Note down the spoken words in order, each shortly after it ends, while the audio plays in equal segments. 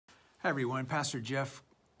Hi everyone, Pastor Jeff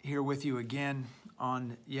here with you again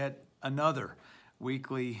on yet another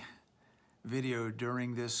weekly video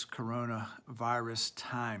during this coronavirus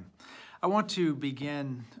time. I want to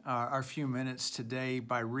begin our few minutes today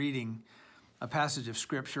by reading a passage of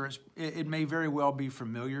scripture. It may very well be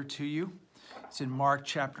familiar to you. It's in Mark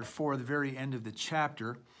chapter 4, the very end of the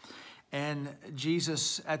chapter. And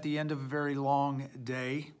Jesus, at the end of a very long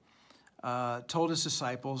day, told his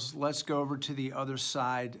disciples, let's go over to the other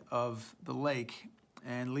side of the lake.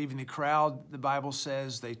 And leaving the crowd, the Bible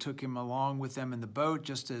says they took him along with them in the boat,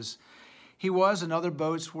 just as he was, and other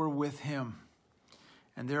boats were with him.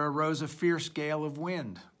 And there arose a fierce gale of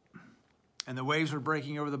wind, and the waves were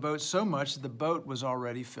breaking over the boat so much that the boat was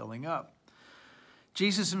already filling up.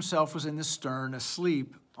 Jesus himself was in the stern,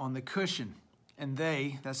 asleep on the cushion. And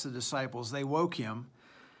they, that's the disciples, they woke him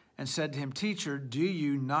and said to him, Teacher, do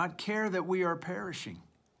you not care that we are perishing?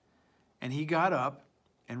 And he got up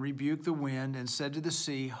and rebuked the wind and said to the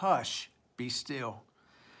sea, Hush, be still.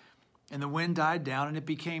 And the wind died down and it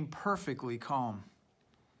became perfectly calm.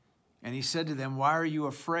 And he said to them, Why are you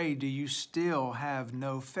afraid? Do you still have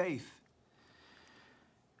no faith?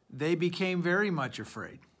 They became very much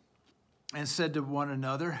afraid and said to one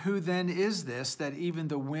another, Who then is this that even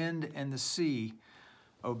the wind and the sea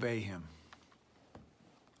obey him?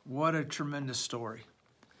 What a tremendous story.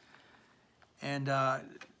 And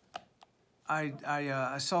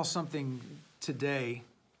I saw something today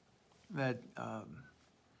that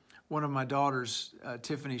one of my daughters,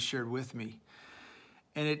 Tiffany, shared with me.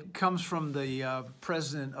 And it comes from the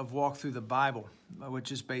president of Walk Through the Bible,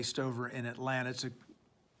 which is based over in Atlanta. It's a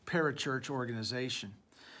parachurch organization.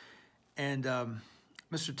 And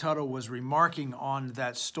Mr. Tuttle was remarking on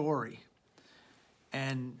that story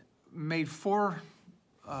and made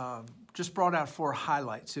just brought out four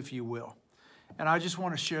highlights, if you will. And I just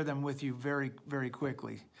want to share them with you very, very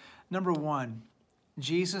quickly. Number one,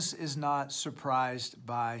 Jesus is not surprised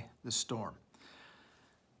by the storm.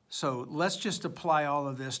 So let's just apply all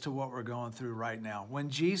of this to what we're going through right now. When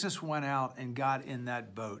Jesus went out and got in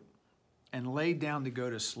that boat and laid down to go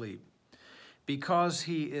to sleep, because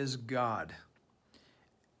he is God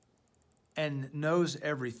and knows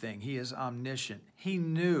everything, he is omniscient, he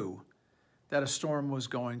knew that a storm was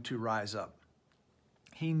going to rise up.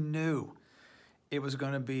 He knew it was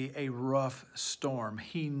going to be a rough storm.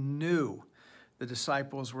 He knew the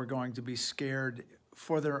disciples were going to be scared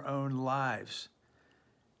for their own lives.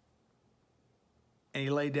 And he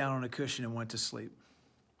laid down on a cushion and went to sleep.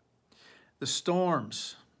 The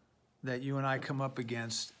storms that you and I come up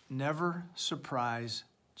against never surprise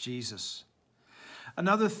Jesus.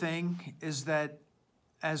 Another thing is that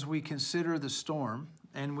as we consider the storm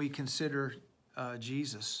and we consider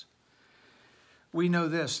Jesus, we know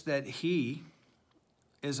this, that he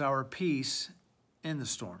is our peace in the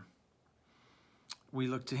storm. We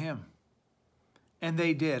look to him. And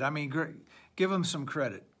they did. I mean, give them some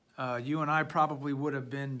credit. You and I probably would have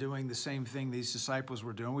been doing the same thing these disciples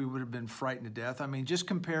were doing. We would have been frightened to death. I mean, just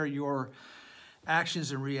compare your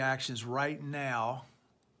actions and reactions right now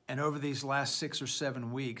and over these last 6 or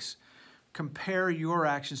 7 weeks. Compare your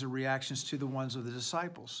actions and reactions to the ones of the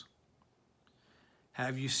disciples.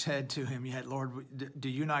 Have you said to him yet, Lord, do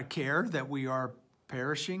you not care that we are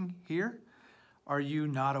perishing here? Are you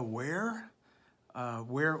not aware?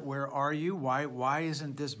 Where are you? Why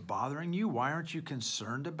isn't this bothering you? Why aren't you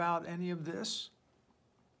concerned about any of this?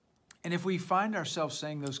 And if we find ourselves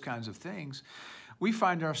saying those kinds of things, we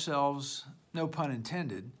find ourselves, no pun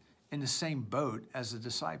intended, in the same boat as the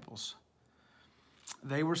disciples.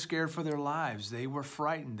 They were scared for their lives. They were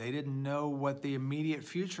frightened. They didn't know what the immediate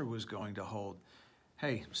future was going to hold.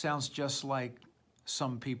 Hey, sounds just like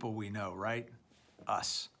some people we know, right?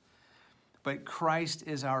 Us. But Christ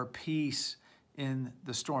is our peace in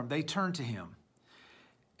the storm. They turned to him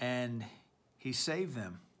and he saved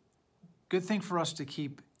them. Good thing for us to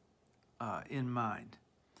keep in mind.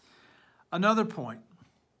 Another point,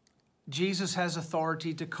 Jesus has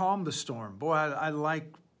authority to calm the storm. Boy, I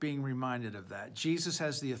like being reminded of that. Jesus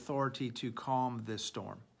has the authority to calm this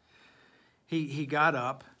storm. He got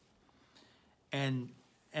up and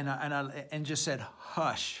just said,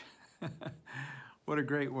 hush. What a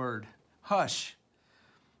great word. Hush.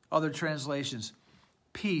 Other translations,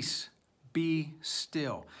 peace, be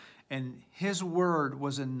still. And his word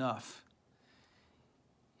was enough.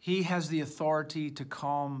 He has the authority to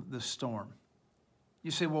calm the storm. You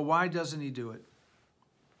say, well, why doesn't he do it?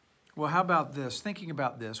 Well, how about this? Thinking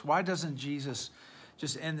about this, why doesn't Jesus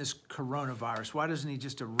just end this coronavirus? Why doesn't he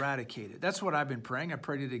just eradicate it? That's what I've been praying. I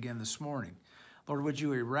prayed it again this morning. Lord, would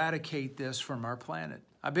you eradicate this from our planet?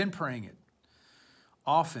 I've been praying it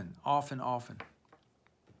often.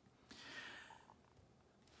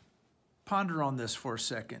 Ponder on this for a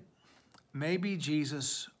second. Maybe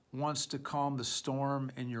Jesus wants to calm the storm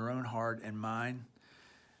in your own heart and mind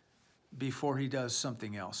before he does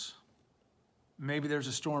something else. Maybe there's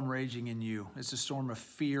a storm raging in you. It's a storm of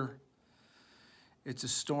fear. It's a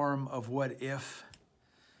storm of what if.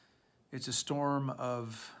 It's a storm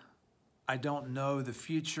of I don't know the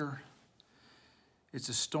future. It's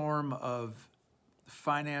a storm of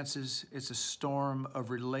finances. It's a storm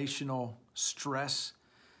of relational stress.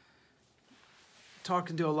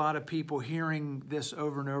 Talking to a lot of people, hearing this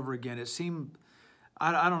over and over again, it seemed,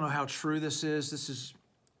 I don't know how true this is. This is,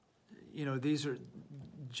 these are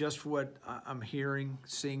just what I'm hearing,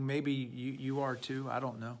 seeing. Maybe you are too, I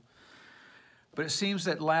don't know. But it seems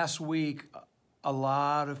that last week, a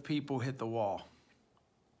lot of people hit the wall.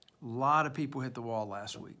 A lot of people hit the wall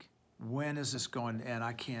last week. When is this going to end?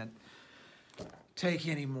 I can't take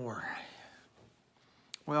any more.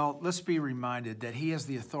 Well, let's be reminded that he has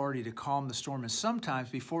the authority to calm the storm. And sometimes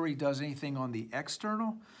before he does anything on the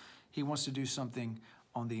external, he wants to do something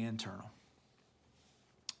on the internal.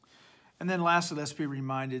 And then lastly, let's be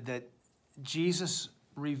reminded that Jesus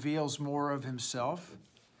reveals more of himself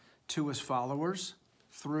to his followers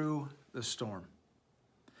through the storm.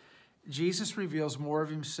 Jesus reveals more of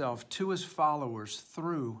himself to his followers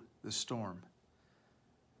through the storm.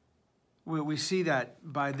 We see that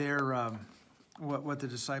by their what the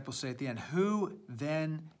disciples say at the end. Who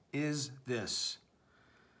then is this?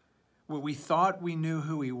 Well, we thought we knew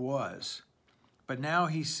who he was, but now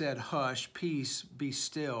he said, hush, peace, be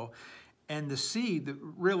still. And the sea,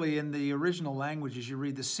 really in the original languages you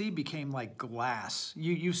read, the sea became like glass.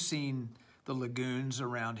 You've seen the lagoons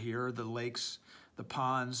around here, the lakes, the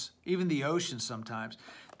ponds, even the ocean sometimes.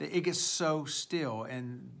 It gets so still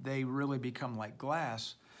and they really become like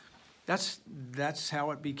glass. That's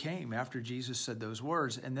how it became after Jesus said those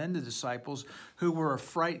words. And then the disciples who were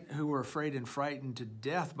afraid and frightened to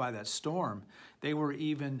death by that storm, they were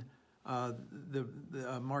even,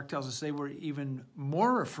 Mark tells us they were even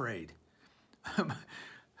more afraid.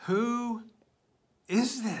 Who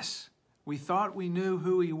is this? We thought we knew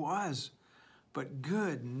who he was, but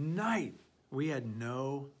good night. We had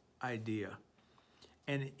no idea.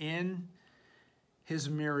 And in his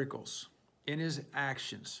miracles, in his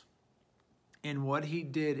actions, in what he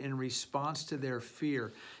did in response to their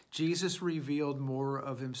fear, Jesus revealed more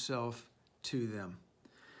of himself to them.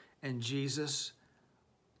 And Jesus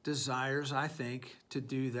desires, I think, to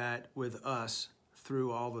do that with us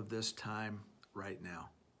through all of this time right now.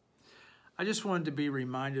 I just wanted to be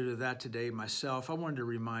reminded of that today myself. I wanted to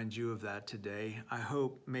remind you of that today. I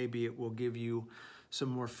hope maybe it will give you some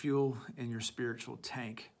more fuel in your spiritual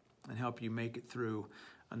tank and help you make it through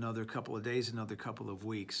another couple of days, another couple of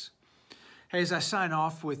weeks. Hey, as I sign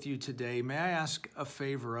off with you today, may I ask a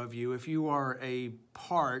favor of you? If you are a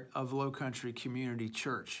part of LowCountry Community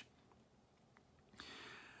Church,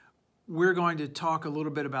 we're going to talk a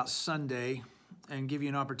little bit about Sunday and give you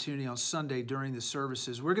an opportunity on Sunday during the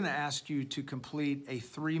services. We're going to ask you to complete a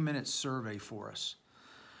 3-minute survey for us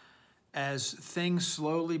as things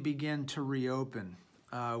slowly begin to reopen.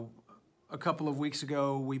 A couple of weeks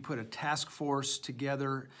ago, we put a task force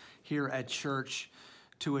together here at church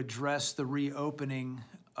to address the reopening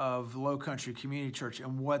of LowCountry Community Church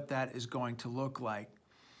and what that is going to look like.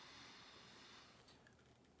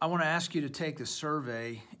 I want to ask you to take the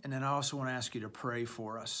survey, and then I also want to ask you to pray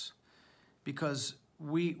for us, because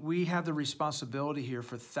we have the responsibility here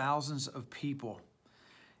for thousands of people,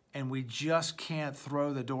 and we just can't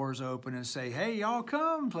throw the doors open and say, hey, y'all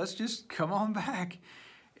come, let's just come on back.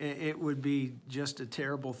 It would be just a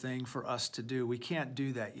terrible thing for us to do. We can't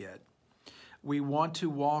do that yet. We want to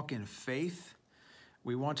walk in faith.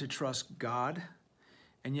 We want to trust God.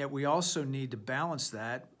 And yet we also need to balance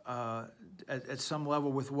that at some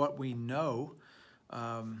level with what we know,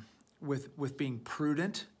 with being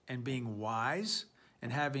prudent and being wise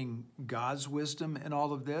and having God's wisdom in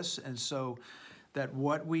all of this. And so that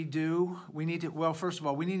what we do, we need to, well, first of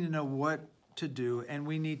all, we need to know what to do, and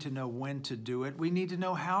we need to know when to do it. We need to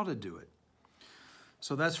know how to do it.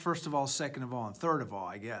 So that's first of all, second of all, and third of all,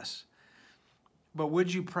 I guess. But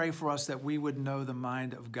would you pray for us that we would know the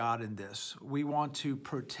mind of God in this? We want to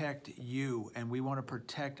protect you, and we want to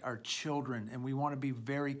protect our children, and we want to be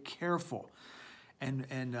very careful and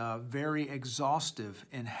very exhaustive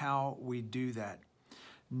in how we do that.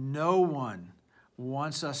 No one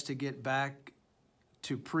wants us to get back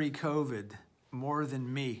to pre-COVID more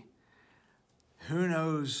than me. Who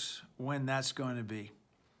knows when that's going to be?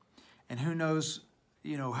 And who knows,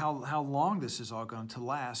 how long this is all going to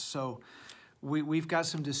last. So we've got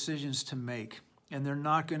some decisions to make, and they're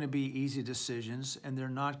not going to be easy decisions, and they're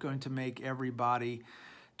not going to make everybody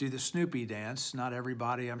do the Snoopy dance. Not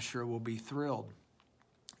everybody, I'm sure, will be thrilled.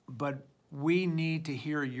 But we need to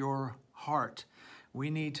hear your heart. We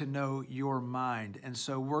need to know your mind. And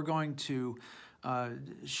so we're going to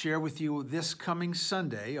share with you this coming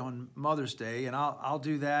Sunday on Mother's Day, and I'll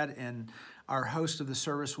do that, and our host of the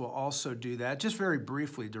service will also do that, just very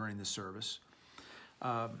briefly during the service.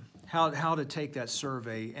 How to take that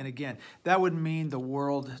survey. And again, that would mean the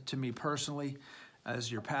world to me personally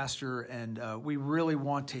as your pastor, and we really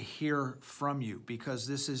want to hear from you because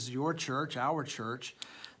this is your church, our church.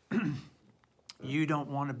 You don't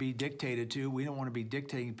want to be dictated to. We don't want to be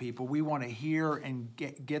dictating people. We want to hear and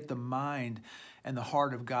get the mind and the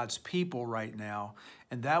heart of God's people right now.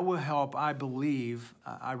 And that will help, I believe,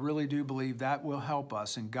 I really do believe that will help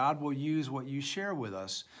us. And God will use what you share with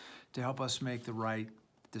us to help us make the right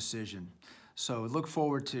decision. So look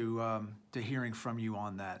forward to hearing from you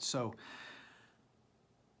on that. So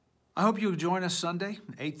I hope you'll join us Sunday,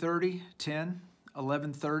 8:30, 10,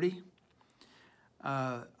 11:30.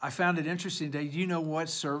 I found it interesting today. Do you know what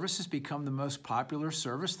service has become the most popular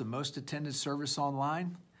service, the most attended service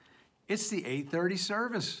online? It's the 8:30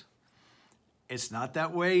 service. It's not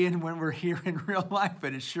that way when we're here in real life,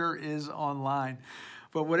 but it sure is online.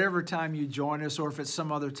 But whatever time you join us, or if it's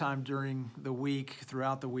some other time during the week,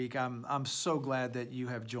 throughout the week, I'm so glad that you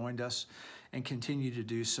have joined us and continue to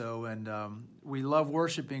do so. And we love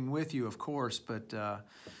worshiping with you, of course, but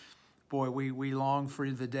boy, we long for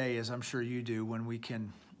the day, as I'm sure you do, when we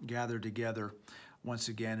can gather together once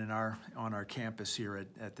again on our campus here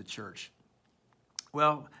at the church.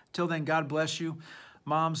 Well, till then, God bless you.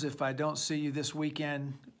 Moms, if I don't see you this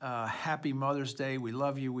weekend, happy Mother's Day. We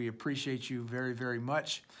love you. We appreciate you very, very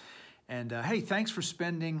much. And hey, thanks for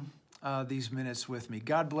spending these minutes with me.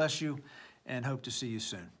 God bless you, and hope to see you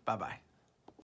soon. Bye-bye.